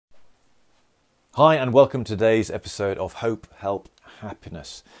Hi and welcome to today's episode of Hope, Help,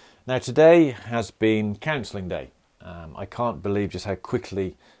 Happiness. Now today has been Counselling Day. I can't believe just how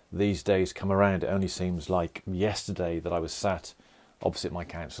quickly these days come around. It only seems like yesterday that I was sat opposite my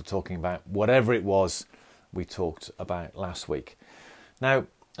counsellor talking about whatever it was we talked about last week. Now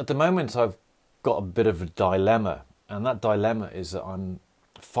at the moment I've got a bit of a dilemma, and that dilemma is that I'm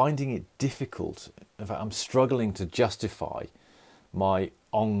finding it difficult. In fact, I'm struggling to justify my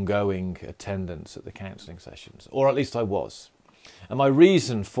ongoing attendance at the counselling sessions, or at least I was. And my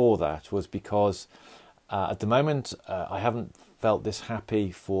reason for that was because at the moment I haven't felt this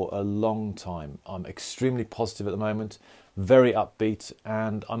happy for a long time. I'm extremely positive at the moment, very upbeat,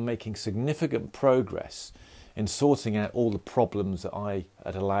 and I'm making significant progress in sorting out all the problems that I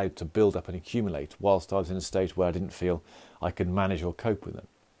had allowed to build up and accumulate whilst I was in a state where I didn't feel I could manage or cope with them.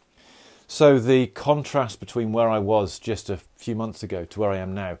 So the contrast between where I was just a few months ago to where I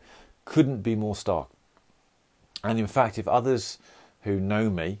am now couldn't be more stark. And in fact, if others who know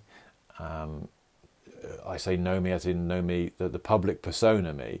me, I say know me as in know me, the public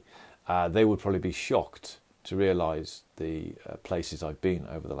persona me, they would probably be shocked to realise the places I've been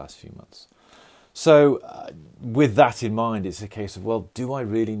over the last few months. So with that in mind, it's a case of, well, do I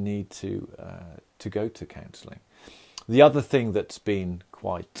really need to go to counselling? The other thing that's been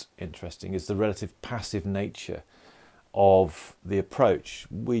quite interesting is the relative passive nature of the approach.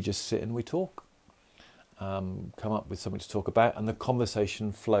 We just sit and we talk, come up with something to talk about, and the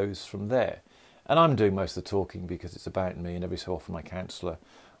conversation flows from there. And I'm doing most of the talking because it's about me, and every so often my counsellor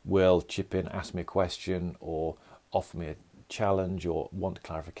will chip in, ask me a question, or offer me a challenge, or want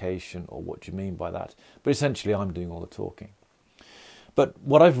clarification, or what do you mean by that? But essentially I'm doing all the talking. But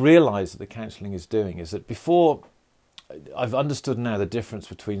what I've realised that the counselling is doing is that before, I've understood now the difference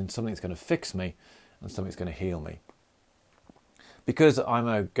between something that's going to fix me and something that's going to heal me. Because I'm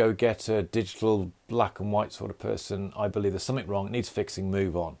a go-getter, digital, black and white sort of person, I believe there's something wrong, it needs fixing,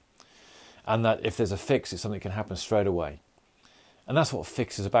 move on. And that if there's a fix, it's something that can happen straight away. And that's what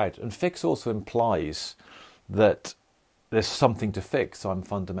fix is about. And fix also implies that there's something to fix, so I'm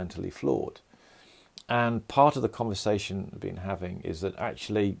fundamentally flawed. And part of the conversation I've been having is that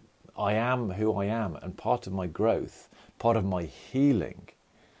actually I am who I am, and part of my growth, part of my healing,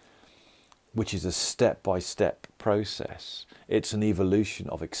 which is a step-by-step process. It's an evolution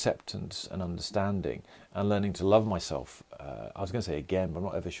of acceptance and understanding and learning to love myself. I was going to say again, but I'm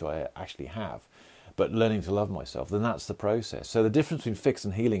not ever sure I actually have. But learning to love myself, then that's the process. So the difference between fix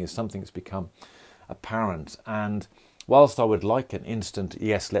and healing is something that's become apparent. And whilst I would like an instant,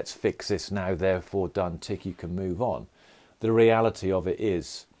 yes, let's fix this now, therefore done, tick, you can move on, the reality of it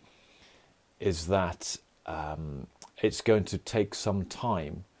is that it's going to take some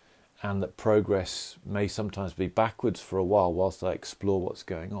time, and that progress may sometimes be backwards for a while whilst I explore what's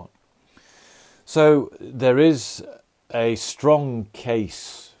going on. So there is a strong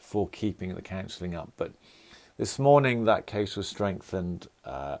case for keeping the counselling up, but this morning that case was strengthened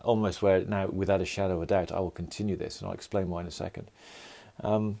almost where now, without a shadow of a doubt, I will continue this, and I'll explain why in a second.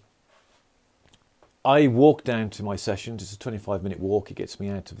 I walk down to my sessions. It's a 25-minute walk. It gets me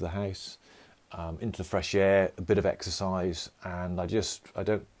out of the house, into the fresh air, a bit of exercise, and I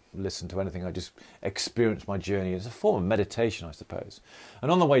don't listen to anything. I just experience my journey. It's a form of meditation, I suppose. And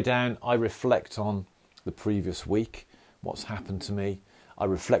on the way down, I reflect on the previous week, what's happened to me. I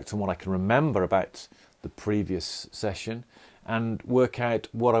reflect on what I can remember about the previous session, and work out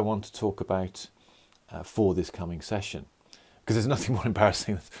what I want to talk about for this coming session. Because there's nothing more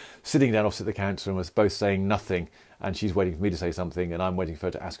embarrassing than sitting down opposite the counsellor and us both saying nothing, and she's waiting for me to say something and I'm waiting for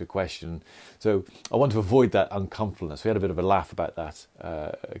her to ask a question. So I want to avoid that uncomfortableness. We had a bit of a laugh about that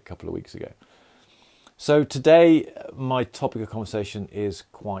a couple of weeks ago. So today my topic of conversation is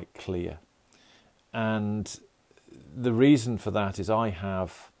quite clear. And the reason for that is I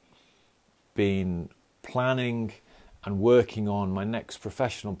have been planning and working on my next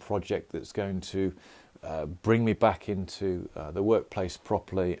professional project that's going to bring me back into the workplace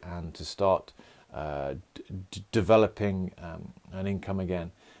properly and to start developing an income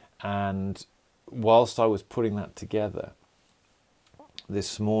again. And whilst I was putting that together,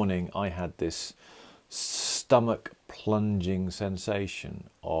 this morning I had this stomach plunging sensation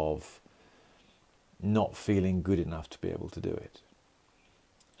of not feeling good enough to be able to do it.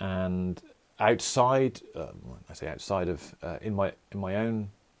 And outside, I say outside of, in my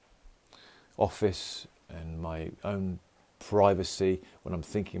own office and my own privacy, when I'm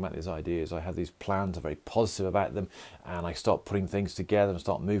thinking about these ideas, I have these plans, I'm very positive about them, and I start putting things together and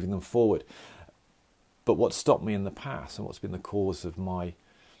start moving them forward. But what stopped me in the past, and what's been the cause of my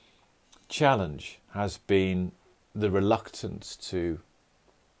challenge, has been the reluctance to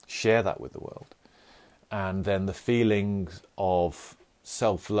share that with the world. and then the feelings of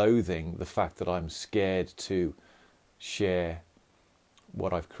self-loathing, the fact that I'm scared to share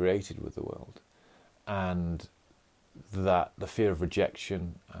what I've created with the world, and that the fear of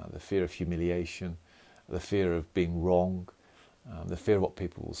rejection, the fear of humiliation, the fear of being wrong, the fear of what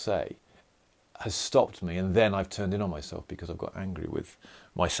people will say, has stopped me. And then I've turned in on myself because I've got angry with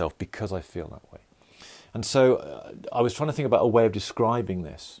myself because I feel that way. And so I was trying to think about a way of describing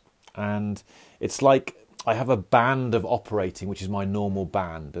this, and it's like I have a band of operating, which is my normal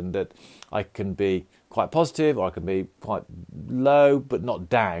band, and that I can be quite positive or I can be quite low, but not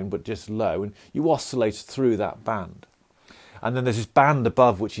down, but just low, and you oscillate through that band. And then there's this band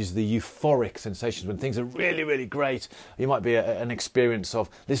above, which is the euphoric sensations when things are really, really great. You might be an experience of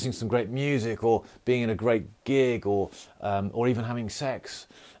listening to some great music, or being in a great gig, or even having sex.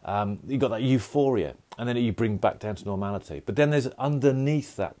 You've got that euphoria, and then you bring back down to normality. But then there's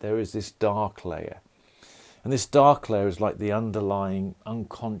underneath that, there is this dark layer. And this dark layer is like the underlying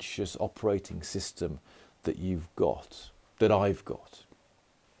unconscious operating system that you've got, that I've got,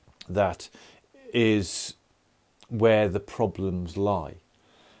 that is where the problems lie.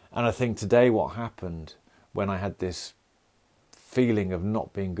 And I think today what happened when I had this feeling of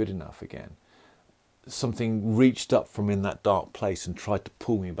not being good enough again, something reached up from in that dark place and tried to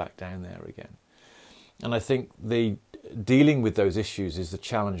pull me back down there again. And I think the dealing with those issues is the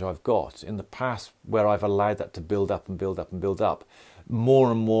challenge I've got. In the past, where I've allowed that to build up and build up and build up,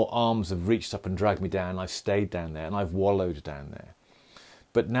 more and more arms have reached up and dragged me down. I've stayed down there and I've wallowed down there.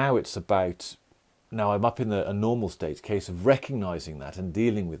 But now it's about, now I'm up in a normal state, case of recognising that and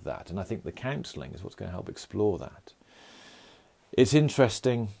dealing with that. And I think the counselling is what's going to help explore that. It's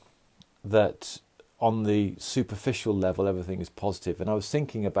interesting that on the superficial level, everything is positive. And I was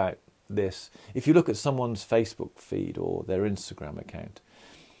thinking about this. If you look at someone's Facebook feed or their Instagram account,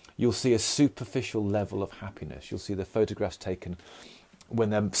 you'll see a superficial level of happiness. You'll see the photographs taken when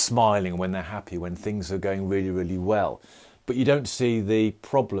they're smiling, when they're happy, when things are going really, really well. But you don't see the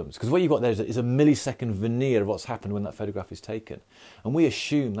problems, because what you've got there is a millisecond veneer of what's happened when that photograph is taken. And we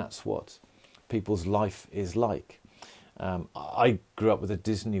assume that's what people's life is like. I grew up with a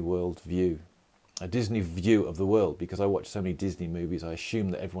Disney World view, a Disney view of the world, because I watched so many Disney movies. I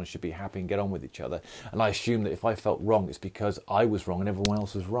assumed that everyone should be happy and get on with each other. And I assumed that if I felt wrong, it's because I was wrong and everyone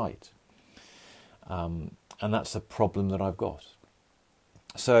else was right. And that's a problem that I've got.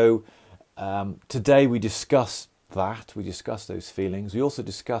 So today we discussed that. We discussed those feelings. We also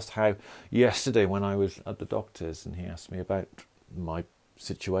discussed how yesterday when I was at the doctor's and he asked me about my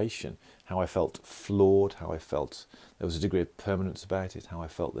situation, how I felt flawed, how I felt there was a degree of permanence about it, how I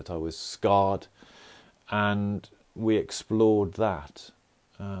felt that I was scarred, and we explored that.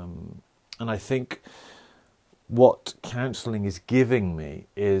 And I think what counselling is giving me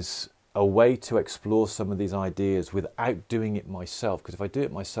is a way to explore some of these ideas without doing it myself, because if I do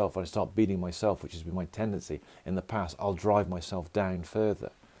it myself and I start beating myself, which has been my tendency in the past, I'll drive myself down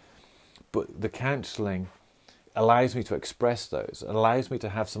further. But the counselling allows me to express those, allows me to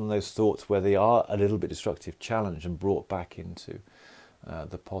have some of those thoughts where they are a little bit destructive, challenged and brought back into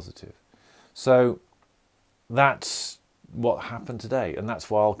the positive. So that's what happened today, and that's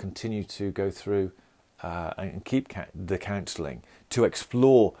why I'll continue to go through and keep the counselling to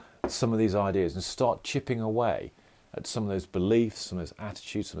explore some of these ideas and start chipping away at some of those beliefs, some of those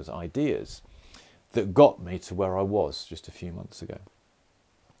attitudes, some of those ideas that got me to where I was just a few months ago.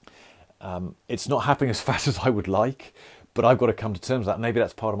 It's not happening as fast as I would like, but I've got to come to terms with that. Maybe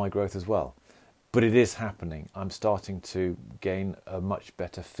that's part of my growth as well. But it is happening. I'm starting to gain a much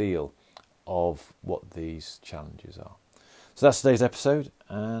better feel of what these challenges are. So that's today's episode,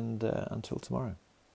 and until tomorrow.